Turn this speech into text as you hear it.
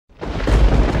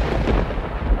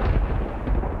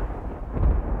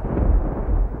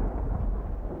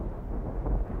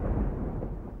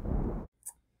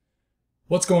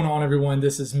What's going on, everyone?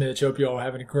 This is Mitch. Hope you all are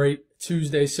having a great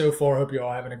Tuesday so far. Hope you all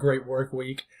are having a great work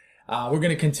week. We're going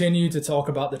to continue to talk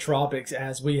about the tropics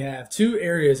as we have two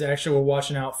areas actually we're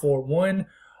watching out for. One,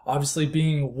 obviously,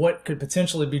 being what could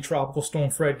potentially be Tropical Storm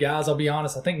Fred. Guys, I'll be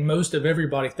honest, I think most of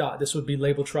everybody thought this would be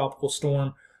labeled Tropical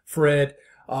Storm Fred.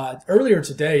 Earlier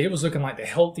today, it was looking like the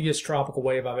healthiest tropical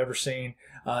wave I've ever seen.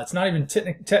 It's not even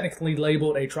technically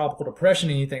labeled a tropical depression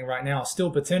or anything right now. It's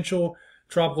still potential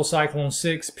Tropical Cyclone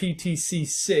 6, PTC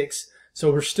 6.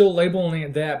 So we're still labeling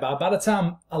it that. But by the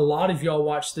time a lot of y'all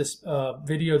watch this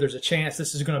video, there's a chance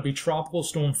this is going to be Tropical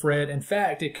Storm Fred. In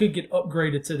fact, it could get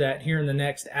upgraded to that here in the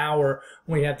next hour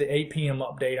when we have the 8 p.m.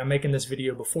 update. I'm making this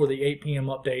video before the 8 p.m.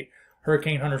 update.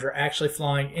 Hurricane hunters are actually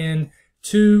flying in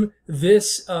to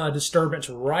this disturbance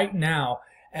right now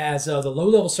as the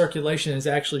low-level circulation is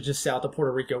actually just south of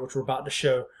Puerto Rico, which we're about to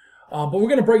show. But we're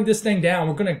going to break this thing down.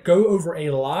 We're going to go over a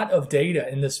lot of data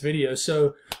in this video.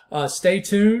 So stay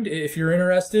tuned. If you're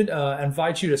interested, I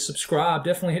invite you to subscribe.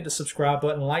 Definitely hit the subscribe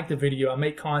button, like the video. I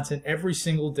make content every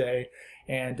single day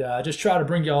and just try to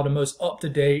bring y'all the most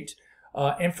up-to-date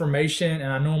information.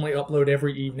 And I normally upload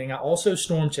every evening. I also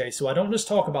storm chase, so I don't just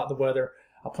talk about the weather.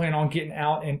 I plan on getting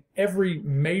out in every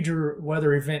major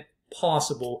weather event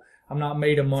possible. I'm not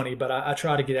made of money, but I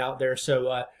try to get out there.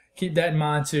 So keep that in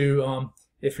mind too.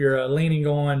 If you're leaning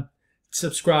on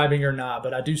subscribing or not,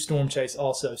 but I do storm chase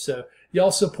also. So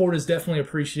y'all's support is definitely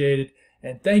appreciated,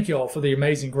 and thank y'all for the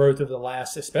amazing growth of the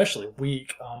last, especially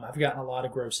week. I've gotten a lot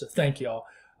of growth, so thank y'all.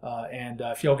 And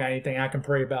if y'all got anything I can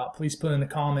pray about, please put in the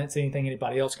comments. Anything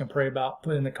anybody else can pray about,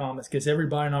 put in the comments. Gives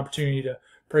everybody an opportunity to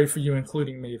pray for you,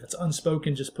 including me. If it's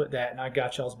unspoken, just put that, and I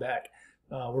got y'all's back.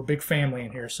 We're a big family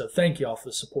in here, so thank y'all for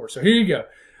the support. So here you go.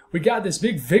 We got this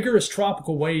big, vigorous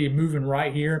tropical wave moving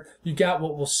right here. You got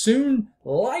what will soon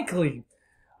likely,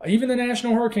 even the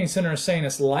National Hurricane Center is saying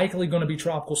it's likely going to be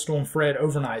Tropical Storm Fred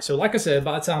overnight. So like I said,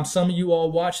 by the time some of you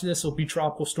all watch this, it'll be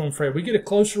Tropical Storm Fred. We get a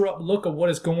closer up look at what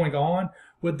is going on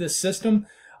with this system.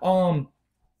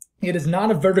 It is not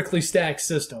a vertically stacked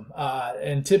system.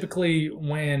 And typically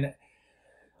when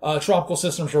tropical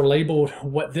systems are labeled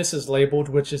what this is labeled,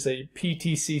 which is a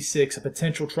PTC6, a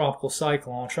potential tropical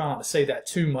cyclone. Try not to say that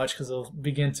too much because it'll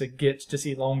begin to get just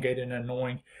elongated and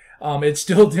annoying. It's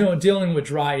still dealing with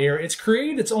dry air. It's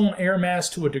created its own air mass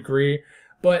to a degree,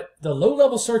 but the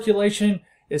low-level circulation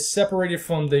is separated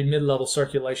from the mid-level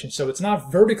circulation, so it's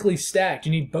not vertically stacked.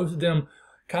 You need both of them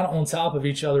kind of on top of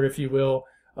each other, if you will.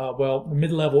 Well,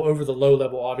 mid-level over the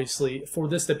low-level, obviously, for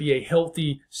this to be a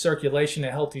healthy circulation,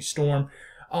 a healthy storm.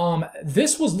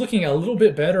 This was looking a little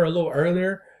bit better a little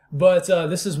earlier, but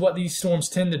this is what these storms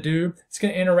tend to do. It's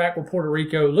going to interact with Puerto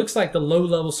Rico. It looks like the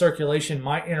low-level circulation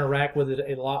might interact with it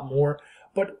a lot more,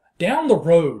 but down the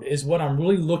road is what I'm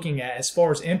really looking at as far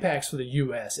as impacts for the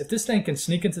U.S. If this thing can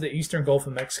sneak into the eastern Gulf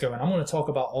of Mexico, and I'm going to talk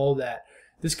about all that,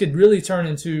 this could really turn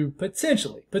into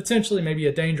potentially maybe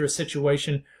a dangerous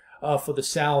situation for the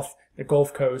South, the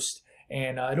Gulf Coast.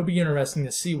 And it'll be interesting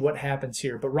to see what happens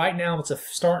here. But right now, it's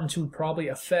starting to probably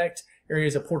affect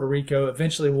areas of Puerto Rico.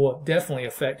 Eventually, will definitely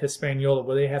affect Hispaniola,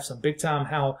 where they have some big-time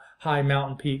high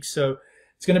mountain peaks. So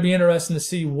it's going to be interesting to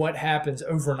see what happens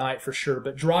overnight for sure.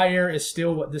 But dry air is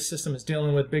still what this system is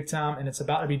dealing with big time, and it's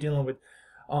about to be dealing with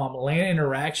land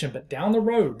interaction. But down the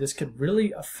road, this could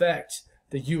really affect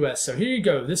the U.S. So here you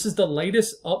go. This is the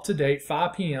latest up-to-date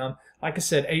 5 p.m. Like I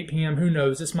said, 8 p.m., who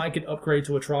knows? This might get upgraded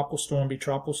to a tropical storm, be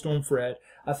Tropical Storm Fred.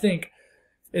 I think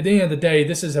at the end of the day,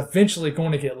 this is eventually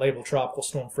going to get labeled Tropical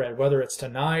Storm Fred, whether it's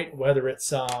tonight, whether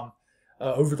it's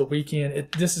over the weekend.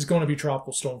 This is going to be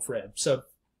Tropical Storm Fred. So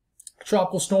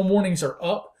tropical storm warnings are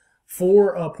up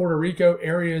for Puerto Rico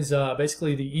areas,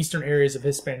 basically the eastern areas of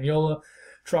Hispaniola.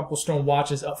 Tropical storm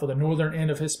watches up for the northern end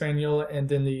of Hispaniola, and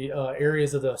then the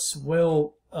areas of the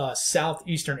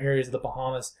southeastern areas of the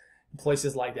Bahamas,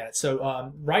 places like that.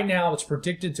 So right now it's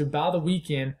predicted to, by the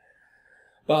weekend,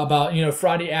 by about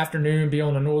Friday afternoon, be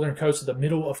on the northern coast of the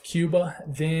middle of Cuba.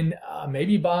 Then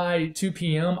maybe by 2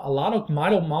 p.m. a lot of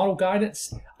model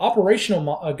guidance,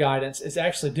 operational guidance is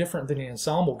actually different than the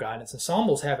ensemble guidance.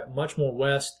 Ensembles have it much more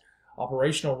west.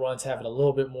 Operational runs have it a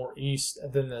little bit more east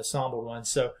than the ensemble runs.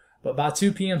 So, but by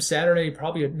 2 p.m. Saturday,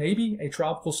 probably maybe a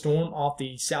tropical storm off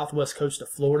the southwest coast of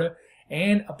Florida.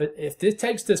 And if this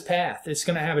takes this path, it's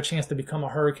going to have a chance to become a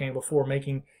hurricane before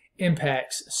making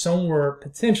impacts somewhere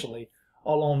potentially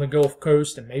along the Gulf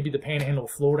Coast and maybe the Panhandle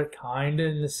of Florida, kind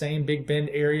of in the same Big Bend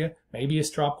area. Maybe as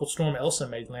Tropical Storm Elsa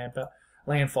made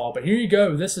landfall. But here you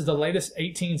go. This is the latest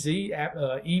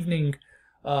 18Z evening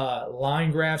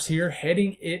line graphs here,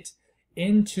 heading it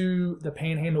into the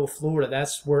Panhandle of Florida.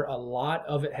 That's where a lot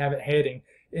of it have it heading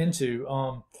into.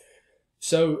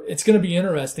 So it's going to be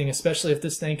interesting, especially if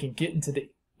this thing can get into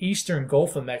the eastern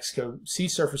Gulf of Mexico. Sea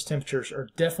surface temperatures are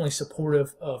definitely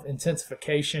supportive of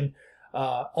intensification.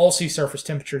 All sea surface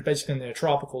temperatures, basically in the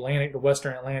tropical Atlantic, the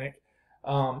western Atlantic,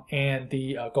 and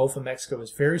the Gulf of Mexico,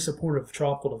 is very supportive of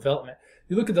tropical development.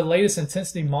 You look at the latest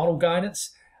intensity model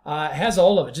guidance, it has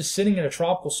all of it just sitting in a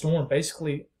tropical storm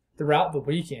basically throughout the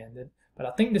weekend. But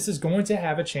I think this is going to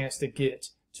have a chance to get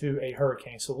to a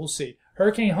hurricane, so we'll see.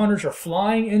 Hurricane hunters are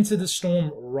flying into the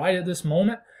storm right at this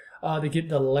moment to get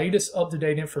the latest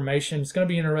up-to-date information. It's going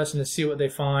to be interesting to see what they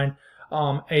find.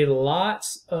 A lot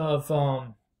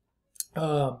of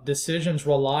decisions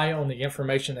rely on the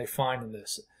information they find in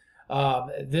this.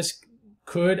 This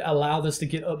could allow this to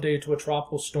get updated to a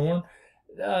tropical storm.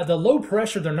 The low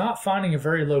pressure, they're not finding a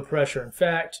very low pressure. In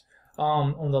fact,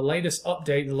 on the latest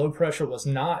update, the low pressure was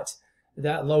not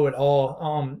that low at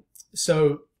all.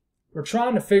 So we're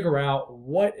trying to figure out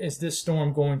what is this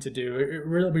storm going to do.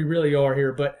 We really are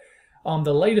here. But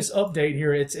the latest update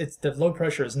here, it's the low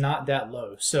pressure is not that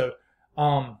low. So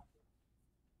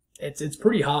it's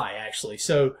pretty high actually.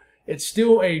 So it's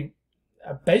still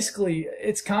basically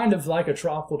it's kind of like a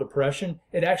tropical depression.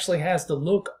 It actually has the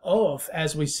look of,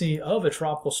 as we see, of a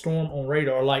tropical storm on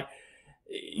radar. Like,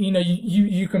 you know,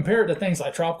 you compare it to things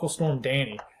like Tropical Storm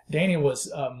Danny. Danny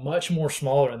was much more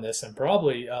smaller than this, and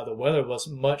probably the weather was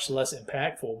much less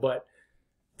impactful. But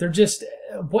they're just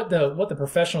what the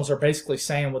professionals are basically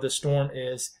saying with this storm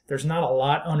is there's not a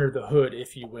lot under the hood,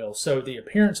 if you will. So the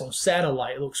appearance on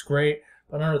satellite looks great,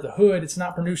 but under the hood, it's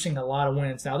not producing a lot of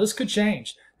winds. Now this could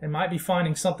change. They might be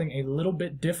finding something a little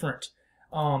bit different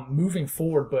moving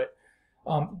forward, but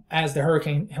as the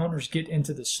hurricane hunters get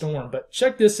into the storm. But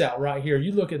check this out right here.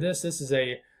 You look at this. This is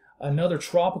another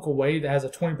tropical wave that has a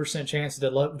 20% chance to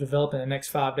develop in the next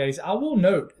 5 days. I will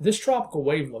note this tropical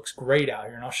wave looks great out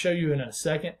here, and I'll show you in a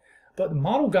second. But the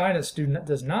model guidance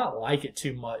does not like it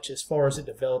too much as far as it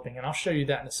developing, and I'll show you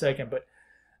that in a second. But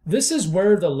this is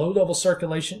where the low-level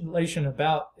circulation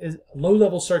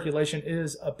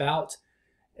is about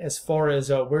as far as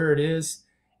where it is.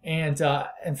 And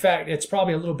in fact, it's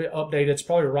probably a little bit updated. It's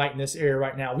probably right in this area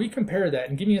right now. We compare that,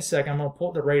 and give me a second. I'm going to pull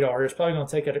up the radar. It's probably going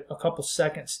to take a couple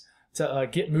seconds to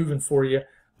get moving for you.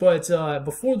 But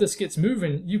before this gets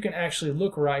moving, you can actually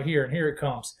look right here, and here it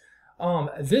comes.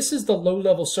 This is the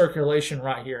low-level circulation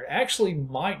right here. It actually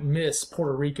might miss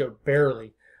Puerto Rico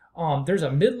barely. There's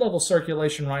a mid-level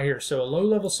circulation right here. So a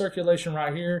low-level circulation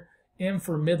right here, in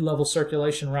for mid-level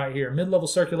circulation right here. Mid-level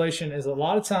circulation is a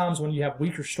lot of times when you have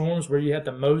weaker storms where you have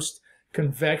the most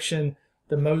convection,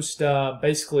 the most,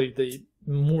 basically the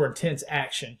more intense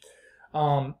action.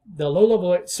 The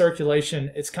low-level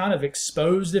circulation, it's kind of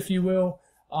exposed, if you will,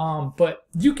 but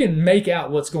you can make out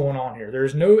what's going on here.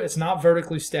 It's not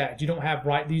vertically stacked. You don't have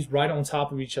these right on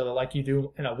top of each other like you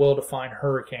do in a well-defined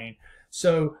hurricane.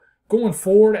 So going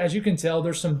forward, as you can tell,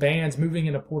 there's some bands moving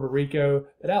into Puerto Rico,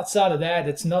 but outside of that,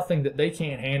 it's nothing that they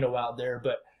can't handle out there.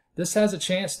 But this has a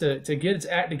chance to get its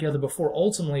act together before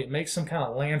ultimately it makes some kind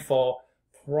of landfall,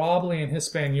 probably in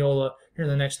Hispaniola here in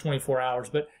the next 24 hours.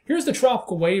 But here's the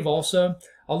tropical wave also.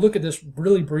 I'll look at this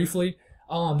really briefly.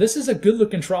 This is a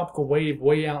good-looking tropical wave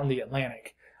way out in the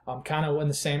Atlantic, kind of in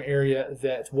the same area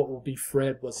that what will be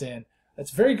Fred was in.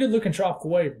 It's a very good-looking tropical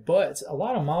wave, but a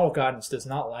lot of model guidance does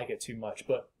not like it too much.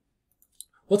 But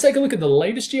we'll take a look at the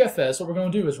latest GFS. What we're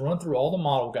going to do is run through all the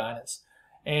model guidance,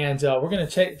 and we're going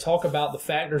to talk about the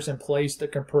factors in place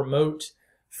that can promote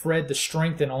Fred to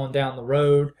strengthen on down the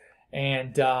road,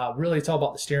 and really talk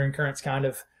about the steering currents kind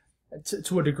of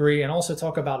to a degree, and also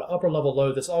talk about an upper-level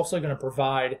low that's also going to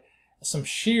provide some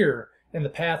shear in the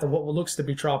path of what looks to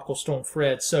be Tropical Storm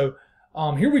Fred. So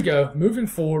here we go. Moving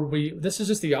forward, this is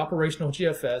just the operational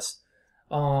GFS.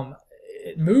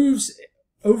 It moves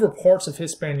over parts of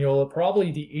Hispaniola,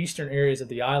 probably the eastern areas of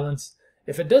the islands.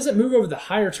 If it doesn't move over the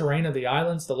higher terrain of the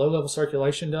islands, the low-level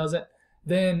circulation doesn't,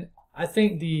 then I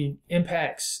think the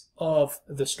impacts of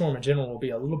the storm in general will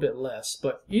be a little bit less.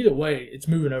 But either way, it's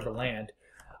moving over land.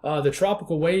 The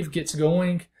tropical wave gets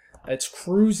going. It's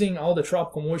cruising. All the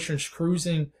tropical moisture is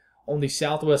cruising on the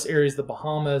southwest areas of the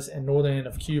Bahamas and northern end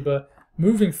of Cuba.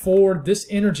 Moving forward, this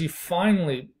energy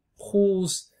finally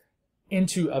pulls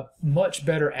into a much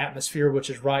better atmosphere, which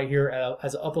is right here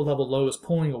as an upper level low is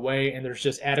pulling away, and there's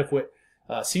just adequate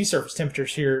sea surface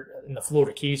temperatures here in the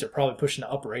Florida Keys are probably pushing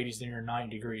the upper 80s near 90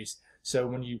 degrees. So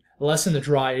when you lessen the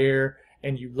dry air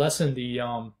and you lessen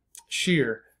the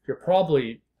shear, you're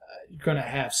probably going to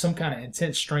have some kind of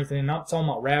intense strengthening. Not talking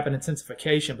about rapid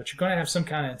intensification, but you're going to have some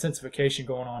kind of intensification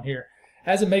going on here.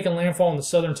 Has it making landfall on the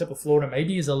southern tip of Florida,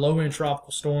 maybe as a low-end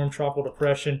tropical storm, tropical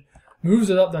depression. moves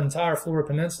it up the entire Florida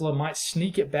Peninsula, might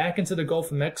sneak it back into the Gulf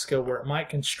of Mexico where it might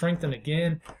can strengthen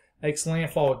again, makes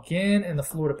landfall again in the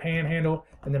Florida Panhandle,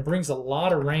 and then brings a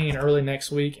lot of rain early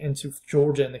next week into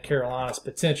Georgia and the Carolinas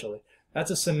potentially.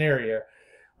 That's a scenario.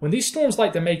 When these storms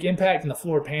like to make impact in the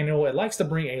Florida Panhandle, it likes to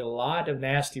bring a lot of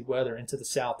nasty weather into the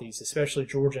southeast, especially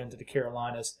Georgia into the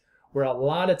Carolinas, where a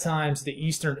lot of times the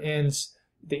eastern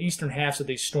halves of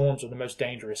these storms are the most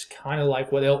dangerous, kind of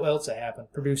like what else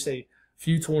happened, produced a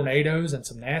few tornadoes and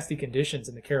some nasty conditions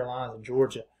in the Carolinas and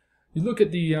Georgia. You look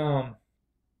at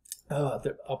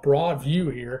a broad view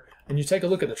here, and you take a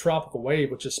look at the tropical wave,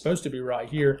 which is supposed to be right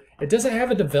here. It doesn't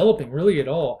have it developing really at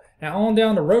all. Now on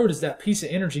down the road, as that piece of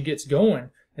energy gets going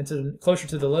and closer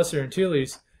to the Lesser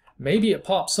Antilles, maybe it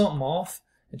pops something off.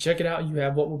 And check it out, you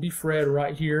have what will be Fred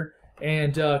right here,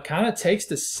 and kind of takes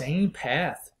the same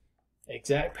path,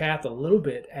 exact path a little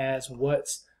bit as what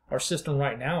our system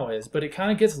right now is, but it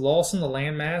kind of gets lost in the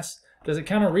landmass. Does it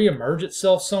kind of reemerge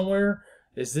itself somewhere?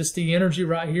 Is this the energy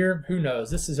right here? Who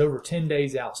knows? This is over 10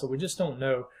 days out, so we just don't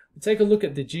know. We take a look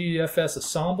at the GFS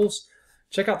ensembles.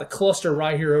 Check out the cluster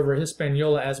right here over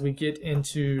Hispaniola as we get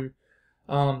into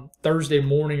Thursday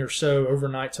morning or so,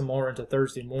 overnight tomorrow into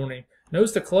Thursday morning.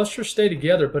 Notice the clusters stay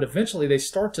together, but eventually they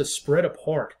start to spread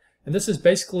apart. And this is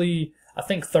basically, I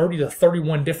think, 30 to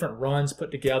 31 different runs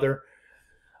put together.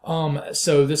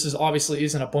 So this is obviously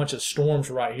isn't a bunch of storms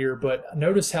right here, but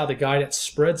notice how the guidance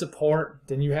spreads apart.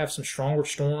 Then you have some stronger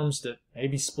storms that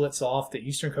maybe splits off the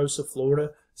eastern coast of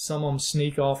Florida. Some of them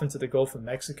sneak off into the Gulf of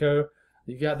Mexico.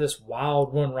 You got this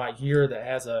wild one right here that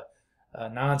has a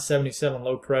 977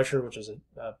 low pressure, which is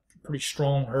a pretty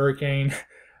strong hurricane.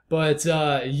 But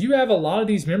you have a lot of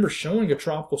these members showing a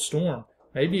tropical storm,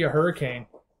 maybe a hurricane.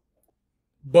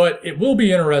 But it will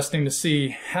be interesting to see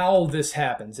how this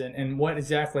happens and what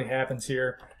exactly happens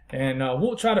here. And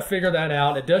we'll try to figure that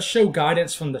out. It does show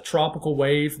guidance from the tropical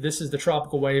wave. This is the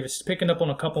tropical wave. It's picking up on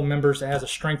a couple members that has a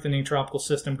strengthening tropical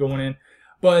system going in.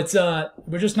 But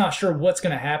we're just not sure what's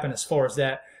going to happen as far as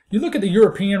that. You look at the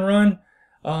European run.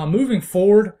 Moving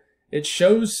forward, it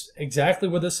shows exactly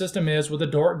where the system is, where the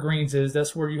dark greens is.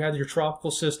 That's where you have your tropical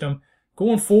system.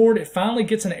 Going forward, it finally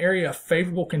gets an area of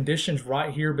favorable conditions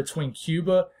right here between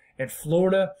Cuba and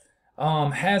Florida.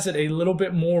 Has it a little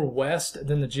bit more west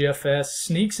than the GFS,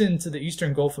 sneaks into the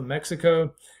eastern Gulf of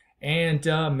Mexico, and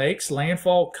makes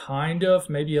landfall kind of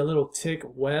maybe a little tick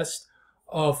west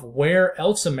of where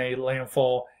Elsa made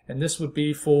landfall. And this would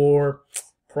be for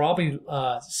probably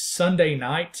Sunday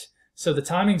night. So the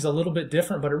timing's a little bit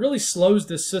different, but it really slows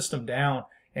this system down.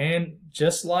 And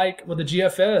just like what the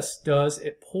GFS does,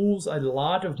 it pulls a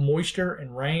lot of moisture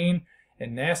and rain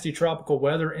and nasty tropical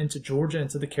weather into Georgia,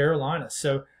 into the Carolinas.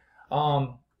 So,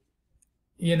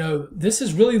 you know, this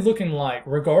is really looking like,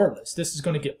 regardless, this is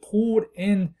going to get pulled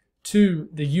into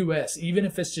the U.S., even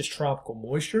if it's just tropical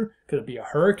moisture. Could it be a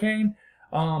hurricane?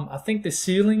 I think the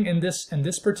ceiling in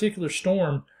this particular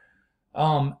storm,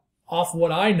 off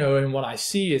what I know and what I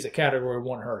see, is a Category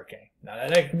 1 hurricane. Now,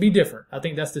 that could be different. I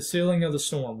think that's the ceiling of the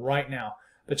storm right now.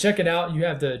 But check it out. You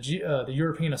have the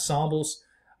European ensembles,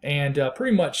 and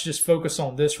pretty much just focus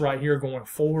on this right here going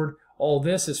forward. All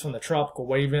this is from the tropical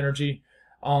wave energy.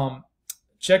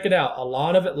 Check it out. A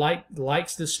lot of it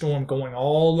likes this storm going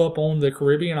all up on the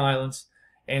Caribbean islands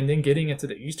and then getting into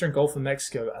the eastern Gulf of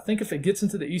Mexico. I think if it gets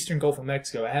into the eastern Gulf of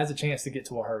Mexico, it has a chance to get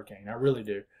to a hurricane. I really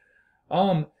do.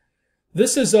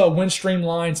 This is wind stream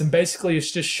lines, and basically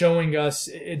it's just showing us,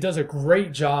 it does a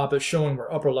great job at showing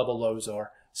where upper level lows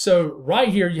are. So right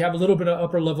here you have a little bit of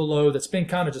upper level low that's been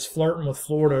kind of just flirting with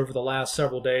Florida over the last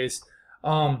several days.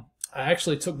 I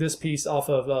actually took this piece off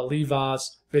of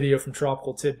Levi's video from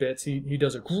Tropical Tidbits. He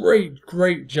does a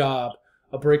great job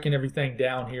of breaking everything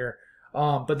down here.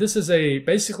 But this is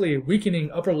basically a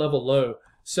weakening upper level low.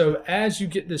 So as you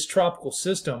get this tropical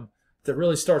system that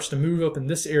really starts to move up in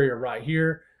this area right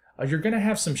here, you're going to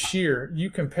have some shear.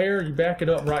 You back it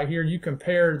up right here, you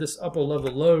compare this upper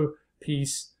level low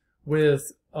piece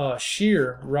with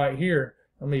shear right here.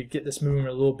 Let me get this moving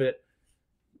a little bit.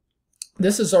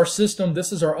 This is our system.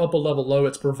 This is our upper level low.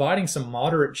 It's providing some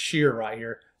moderate shear right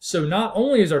here. So not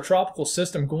only is our tropical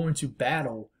system going to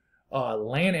battle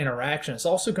land interaction, it's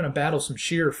also going to battle some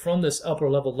shear from this upper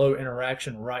level low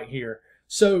interaction right here.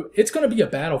 So it's going to be a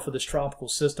battle for this tropical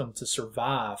system to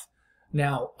survive.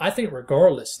 Now, I think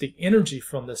regardless, the energy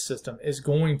from this system is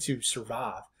going to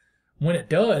survive. When it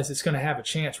does, it's going to have a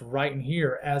chance right in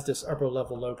here as this upper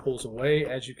level low pulls away,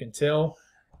 as you can tell.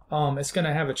 It's going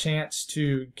to have a chance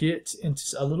to get into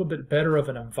a little bit better of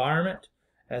an environment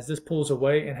as this pulls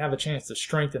away, and have a chance to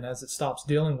strengthen as it stops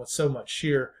dealing with so much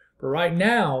shear. But right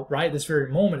now, right this very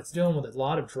moment, it's dealing with a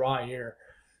lot of dry air.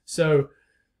 So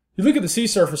You look at the sea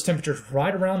surface temperatures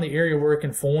right around the area where it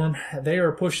can form. They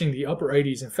are pushing the upper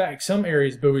 80s. In fact, some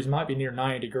areas, buoys, might be near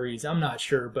 90 degrees. I'm not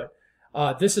sure, but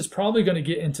this is probably going to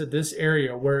get into this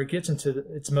area where it gets into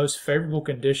its most favorable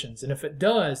conditions. And if it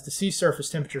does, the sea surface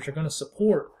temperatures are going to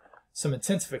support some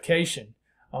intensification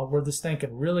where this thing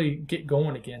can really get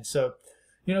going again. So,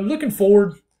 looking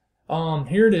forward,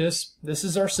 here it is. This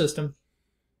is our system.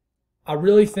 I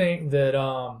really think that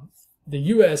the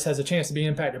U.S. has a chance to be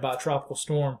impacted by a tropical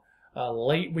storm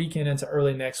late weekend into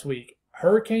early next week.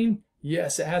 Hurricane,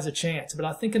 yes, it has a chance. But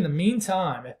I think in the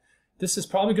meantime, this is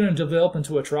probably going to develop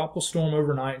into a tropical storm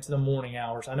overnight into the morning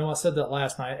hours. I know I said that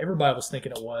last night. Everybody was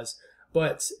thinking it was.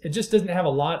 But it just doesn't have a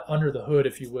lot under the hood,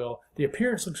 if you will. The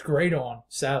appearance looks great on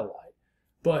satellite.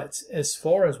 But as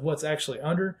far as what's actually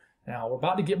under, now we're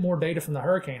about to get more data from the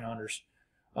hurricane unders.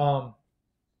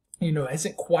 It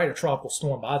isn't quite a tropical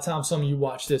storm. By the time some of you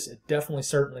watch this, it definitely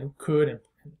certainly could and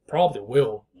probably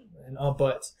will.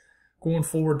 But going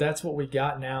forward, that's what we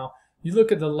got now. You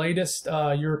look at the latest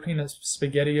European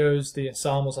Spaghettios, the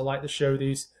ensembles. I like to show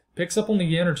these. Picks up on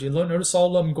the energy. Notice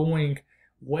all of them going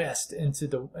west into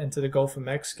the Gulf of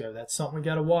Mexico. That's something we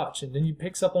got to watch. And then you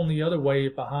picks up on the other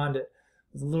wave behind it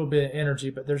with a little bit of energy,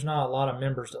 but there's not a lot of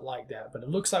members that like that. But it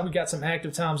looks like we got some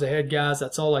active times ahead, guys.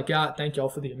 That's all I got. Thank y'all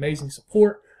for the amazing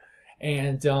support.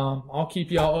 And I'll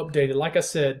keep y'all updated. Like I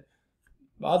said,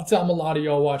 by the time a lot of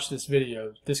y'all watch this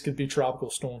video, this could be Tropical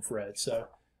Storm Fred. So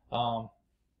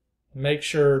make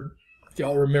sure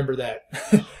y'all remember that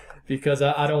because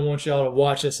I don't want y'all to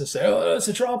watch this and say, oh, it's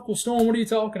a tropical storm. What are you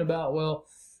talking about? Well,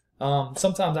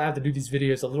 sometimes I have to do these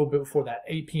videos a little bit before that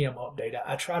 8 p.m. update.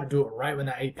 I try to do it right when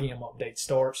that 8 p.m. update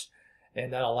starts,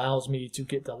 and that allows me to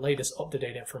get the latest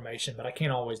up-to-date information, but I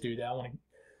can't always do that. I want to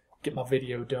get my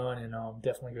video done and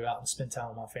definitely go out and spend time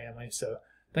with my family. So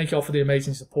thank y'all for the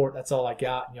amazing support. That's all I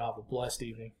got, and y'all have a blessed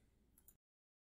evening.